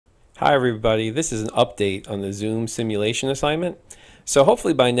Hi everybody, this is an update on the Zoom simulation assignment. So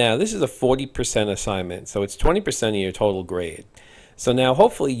hopefully by now, this is a 40% assignment, so it's 20% of your total grade. So now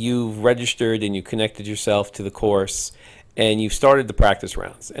hopefully you've registered and you connected yourself to the course and you've started the practice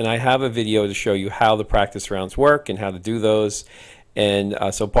rounds. And I have a video to show you how the practice rounds work and how to do those. And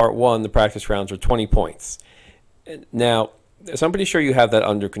so part one, the practice rounds are 20 points. Now, so I'm pretty sure you have that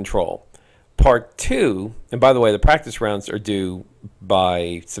under control. Part two, and by the way, the practice rounds are due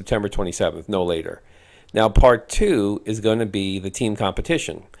by September 27th, no later. Now, part two is going to be the team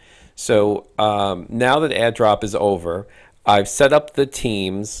competition. So now that add drop is over, I've set up the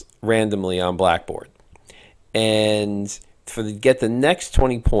teams randomly on Blackboard. And get the next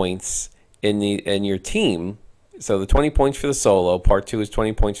 20 points in your team, so the 20 points for the solo, part two is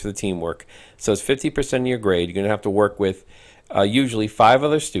 20 points for the teamwork. So it's 50% of your grade. You're going to have to work with usually 5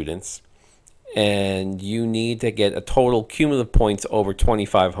 other students. And you need to get a total cumulative points over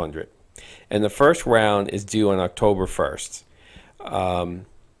 2,500. And the first round is due on October 1st.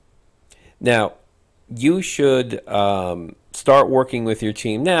 Now, you should start working with your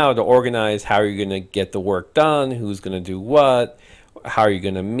team now to organize how you're going to get the work done, who's going to do what, how are you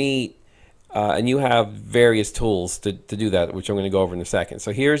going to meet. And you have various tools to do that, which I'm going to go over in a second.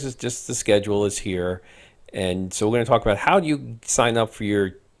 So here's just the schedule is here. And so we're going to talk about how do you sign up for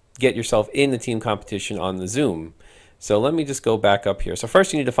get yourself in the team competition on the Zoom. So let me just go back up here. So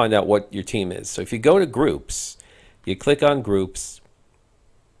first you need to find out what your team is. So if you go to groups, you click on groups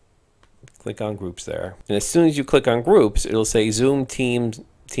there. And as soon as you click on groups, it'll say Zoom teams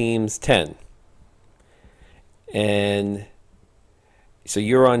 10. And so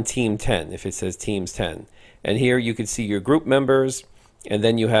you're on team 10 if it says teams 10. And here you can see your group members. And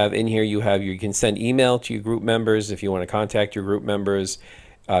then you have in here, you can send email to your group members if you want to contact your group members.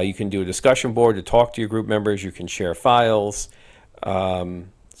 You can do a discussion board to talk to your group members. You can share files. So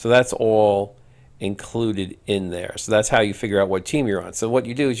that's all included in there. So that's how you figure out what team you're on. So what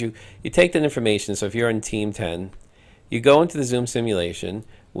you do is you take that information. So if you're on team 10, you go into the Zoom simulation,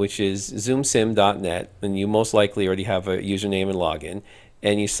 which is zoomsim.net, and you most likely already have a username and login,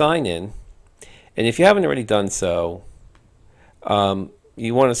 and you sign in. And if you haven't already done so,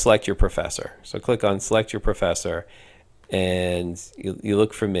 you want to select your professor. So click on select your professor. And you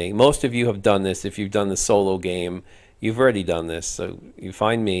look for me. Most of you have done this. If you've done the solo game, you've already done this. So you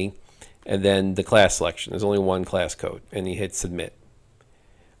find me, and then the class selection. There's only one class code, and you hit submit.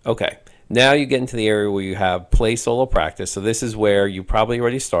 Okay, now you get into the area where you have play solo practice. So this is where you probably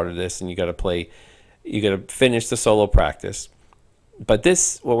already started this, and you got to finish the solo practice. But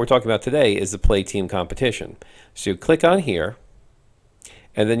what we're talking about today is the play team competition. So you click on here,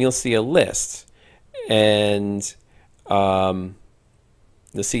 and then you'll see a list, and you'll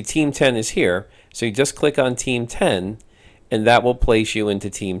see Team 10 is here. So you just click on Team 10, and that will place you into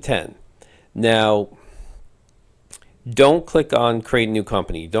Team 10. Now, don't click on Create a New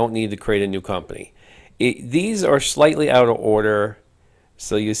Company. You don't need to create a new company. These are slightly out of order.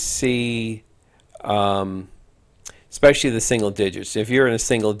 So you see, especially the single digits. If you're in a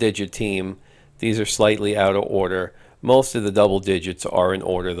single digit team, these are slightly out of order. Most of the double digits are in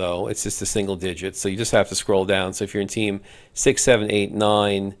order, though. It's just a single digit, so you just have to scroll down. So if you're in team 6, 7, 8,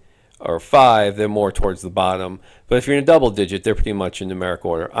 9, or 5, they're more towards the bottom. But if you're in a double digit, they're pretty much in numeric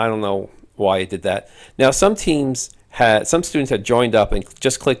order. I don't know why it did that. Now, some students had joined up and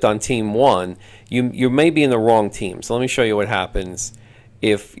just clicked on team 1. You may be in the wrong team. So let me show you what happens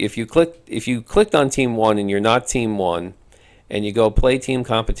if you clicked on team 1 and you're not team 1, and you go play team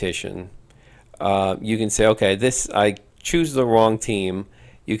competition. You can say, okay, I choose the wrong team.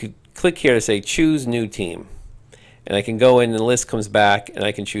 You could click here to say choose new team. And I can go in and the list comes back and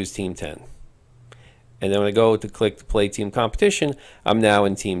I can choose team 10. And then when I go to click to play team competition, I'm now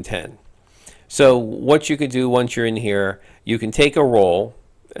in team 10. So what you could do once you're in here, you can take a role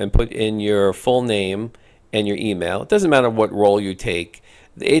and put in your full name and your email. It doesn't matter what role you take.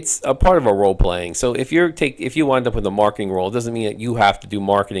 It's a part of a role playing. So if you wind up with a marketing role, it doesn't mean that you have to do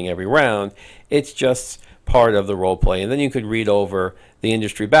marketing every round. It's just part of the role play. And then you could read over the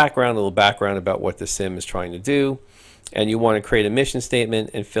industry background, a little background about what the sim is trying to do. And you want to create a mission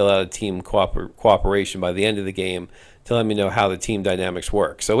statement and fill out a team cooperation by the end of the game to let me know how the team dynamics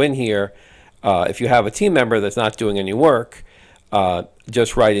work. So in here, if you have a team member that's not doing any work,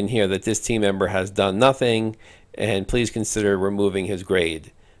 just write in here that this team member has done nothing, and please consider removing his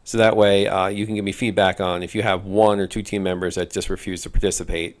grade. So that way you can give me feedback on if you have 1 or 2 team members that just refuse to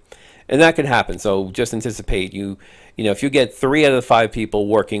participate. And that could happen. So just anticipate if you get 3 out of the 5 people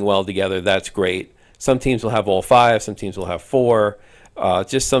working well together, that's great. Some teams will have all 5, some teams will have 4.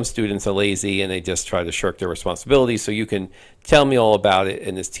 Just some students are lazy and they just try to shirk their responsibilities. So you can tell me all about it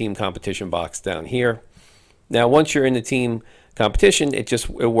in this team competition box down here. Now, once you're in the team competition, it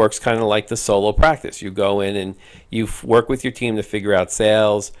works kind of like the solo practice. You go in and you work with your team to figure out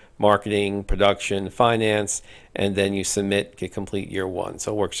sales, marketing, production, finance, and then you submit to complete year one.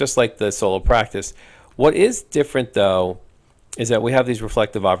 So it works just like the solo practice. What is different, though, is that we have these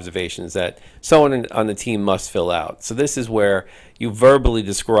reflective observations that someone on the team must fill out. So this is where you verbally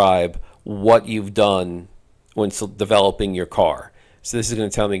describe what you've done when developing your car. So this is going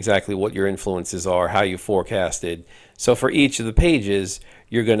to tell me exactly what your influences are, how you forecasted. So for each of the pages,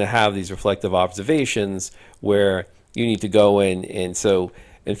 you're going to have these reflective observations where you need to go in and fill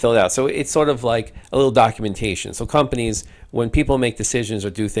it out. So it's sort of like a little documentation. So companies, when people make decisions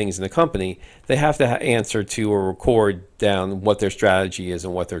or do things in the company, they have to answer to or record down what their strategy is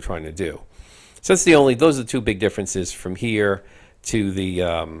and what they're trying to do. So those are the two big differences from here to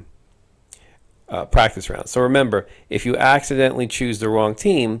the practice round. So remember, if you accidentally choose the wrong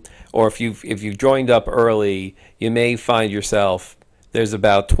team, or if you've joined up early, you may find yourself, there's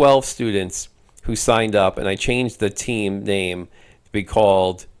about 12 students who signed up, and I changed the team name to be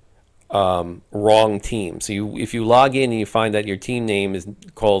called wrong team. So if you log in and you find that your team name is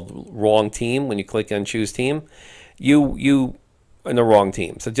called wrong team, when you click on choose team, you in the wrong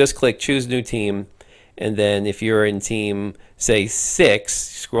team. So just click choose new team, and then if you're in team, say 6,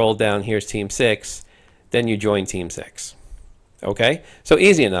 scroll down, here's team 6, then you join team 6. Okay, so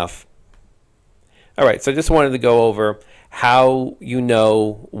easy enough. All right, so I just wanted to go over how you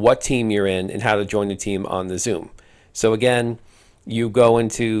know what team you're in and how to join the team on the Zoom. So again, you go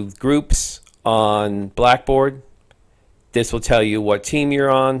into groups on Blackboard. This will tell you what team you're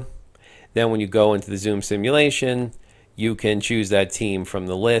on. Then when you go into the Zoom simulation, you can choose that team from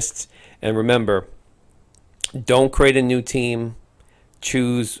the list. And remember, don't create a new team.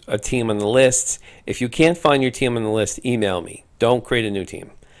 Choose a team on the list. If you can't find your team on the list, email me. Don't create a new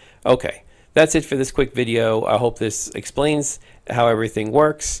team. Okay, that's it for this quick video. I hope this explains how everything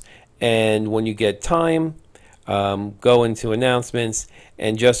works. And when you get time, go into announcements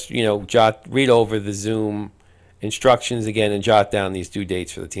and just read over the Zoom instructions again and jot down these due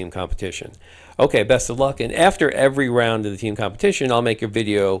dates for the team competition. Okay, best of luck. And after every round of the team competition, I'll make a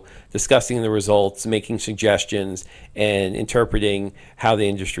video discussing the results, making suggestions, and interpreting how the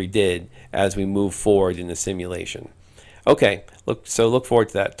industry did as we move forward in the simulation. Okay, look forward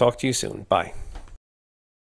to that. Talk to you soon. Bye.